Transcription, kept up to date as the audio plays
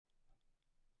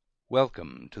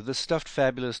Welcome to the Stuffed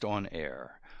Fabulist on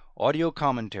Air, audio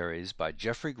commentaries by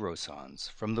Jeffrey Grossans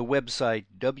from the website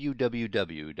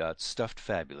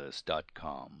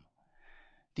www.stuffedfabulist.com.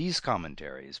 These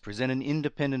commentaries present an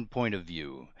independent point of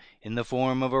view in the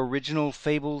form of original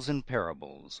fables and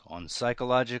parables on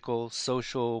psychological,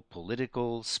 social,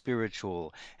 political,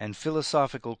 spiritual, and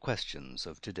philosophical questions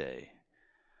of today.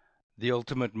 The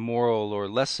ultimate moral or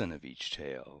lesson of each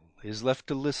tale is left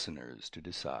to listeners to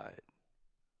decide.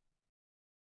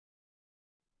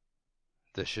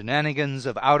 The shenanigans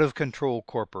of out-of-control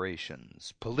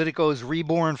corporations, politicos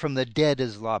reborn from the dead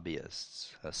as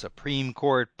lobbyists, a Supreme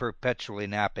Court perpetually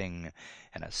napping,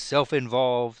 and a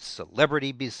self-involved,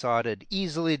 celebrity-besotted,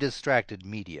 easily distracted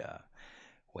media.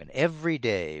 When every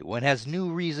day one has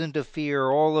new reason to fear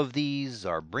all of these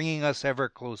are bringing us ever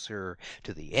closer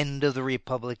to the end of the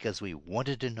Republic as we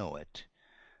wanted to know it.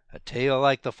 A tale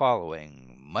like the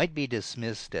following might be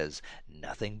dismissed as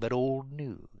nothing but old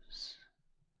news.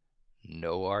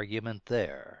 No argument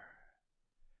there.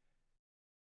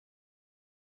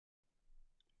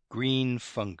 Green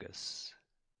fungus.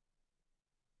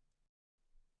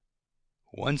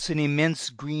 Once an immense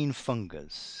green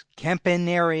fungus,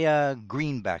 Campanaria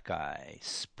greenbacki,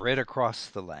 spread across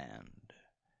the land.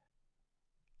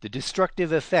 The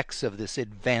destructive effects of this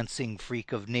advancing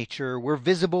freak of nature were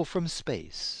visible from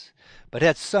space, but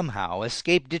had somehow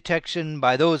escaped detection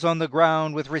by those on the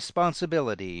ground with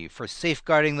responsibility for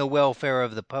safeguarding the welfare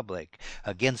of the public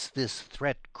against this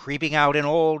threat creeping out in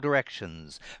all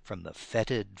directions from the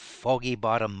fetid,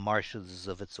 foggy-bottom marshes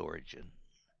of its origin.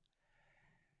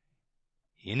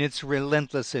 In its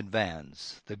relentless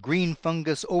advance, the green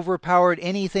fungus overpowered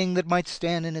anything that might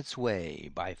stand in its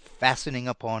way by fastening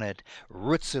upon it,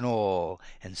 roots and all,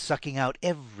 and sucking out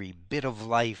every bit of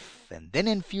life, and then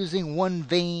infusing one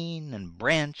vein and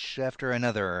branch after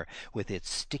another with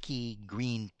its sticky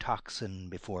green toxin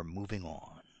before moving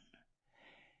on.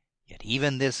 Yet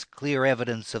even this clear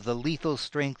evidence of the lethal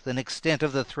strength and extent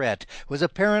of the threat was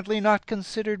apparently not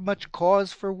considered much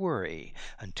cause for worry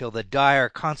until the dire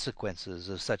consequences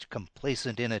of such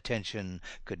complacent inattention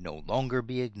could no longer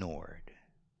be ignored.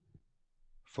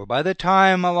 For by the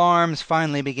time alarms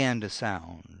finally began to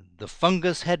sound, the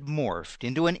fungus had morphed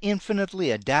into an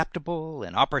infinitely adaptable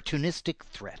and opportunistic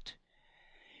threat.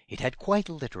 It had quite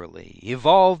literally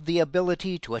evolved the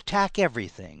ability to attack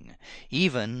everything,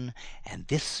 even, and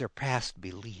this surpassed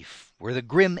belief, were the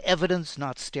grim evidence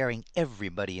not staring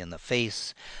everybody in the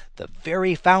face, the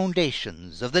very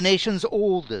foundations of the nation's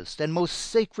oldest and most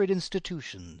sacred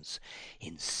institutions,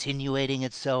 insinuating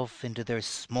itself into their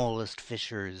smallest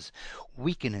fissures,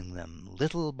 weakening them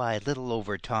little by little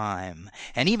over time,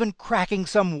 and even cracking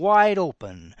some wide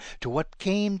open to what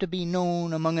came to be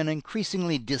known among an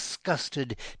increasingly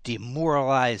disgusted,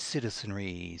 demoralized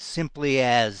citizenry simply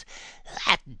as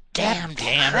that damned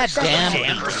curse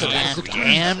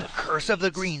of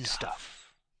the green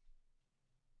stuff.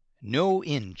 No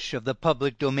inch of the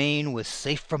public domain was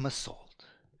safe from assault.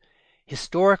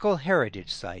 Historical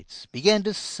heritage sites began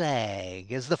to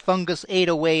sag as the fungus ate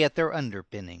away at their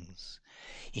underpinnings.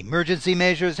 Emergency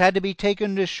measures had to be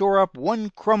taken to shore up one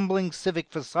crumbling civic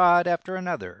facade after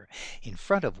another, in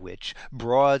front of which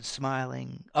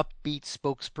broad-smiling, upbeat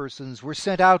spokespersons were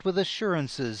sent out with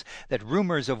assurances that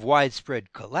rumors of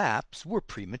widespread collapse were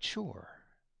premature.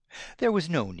 There was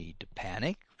no need to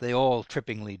panic, they all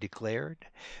trippingly declared,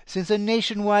 since a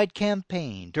nationwide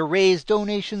campaign to raise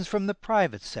donations from the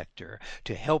private sector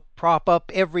to help prop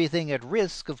up everything at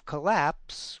risk of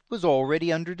collapse was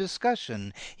already under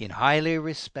discussion in highly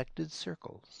respected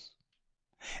circles.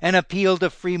 An appeal to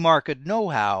free market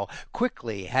know-how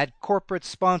quickly had corporate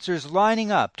sponsors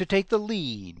lining up to take the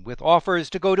lead with offers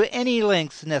to go to any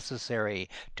lengths necessary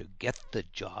to get the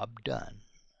job done.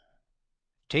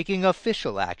 Taking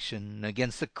official action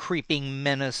against the creeping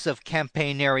menace of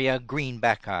Campanaria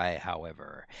greenbacki,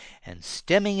 however, and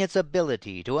stemming its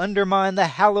ability to undermine the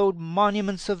hallowed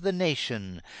monuments of the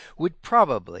nation, would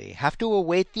probably have to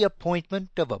await the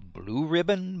appointment of a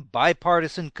blue-ribbon,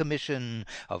 bipartisan commission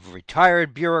of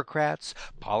retired bureaucrats,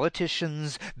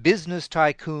 politicians, business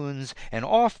tycoons, and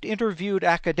oft-interviewed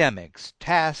academics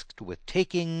tasked with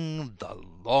taking the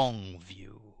long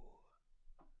view.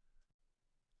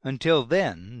 Until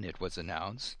then, it was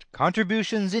announced,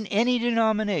 contributions in any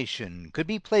denomination could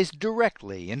be placed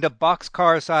directly into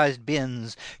boxcar-sized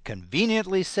bins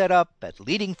conveniently set up at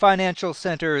leading financial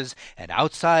centers and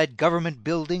outside government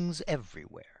buildings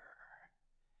everywhere.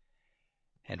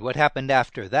 And what happened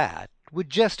after that would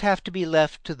just have to be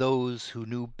left to those who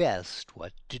knew best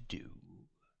what to do.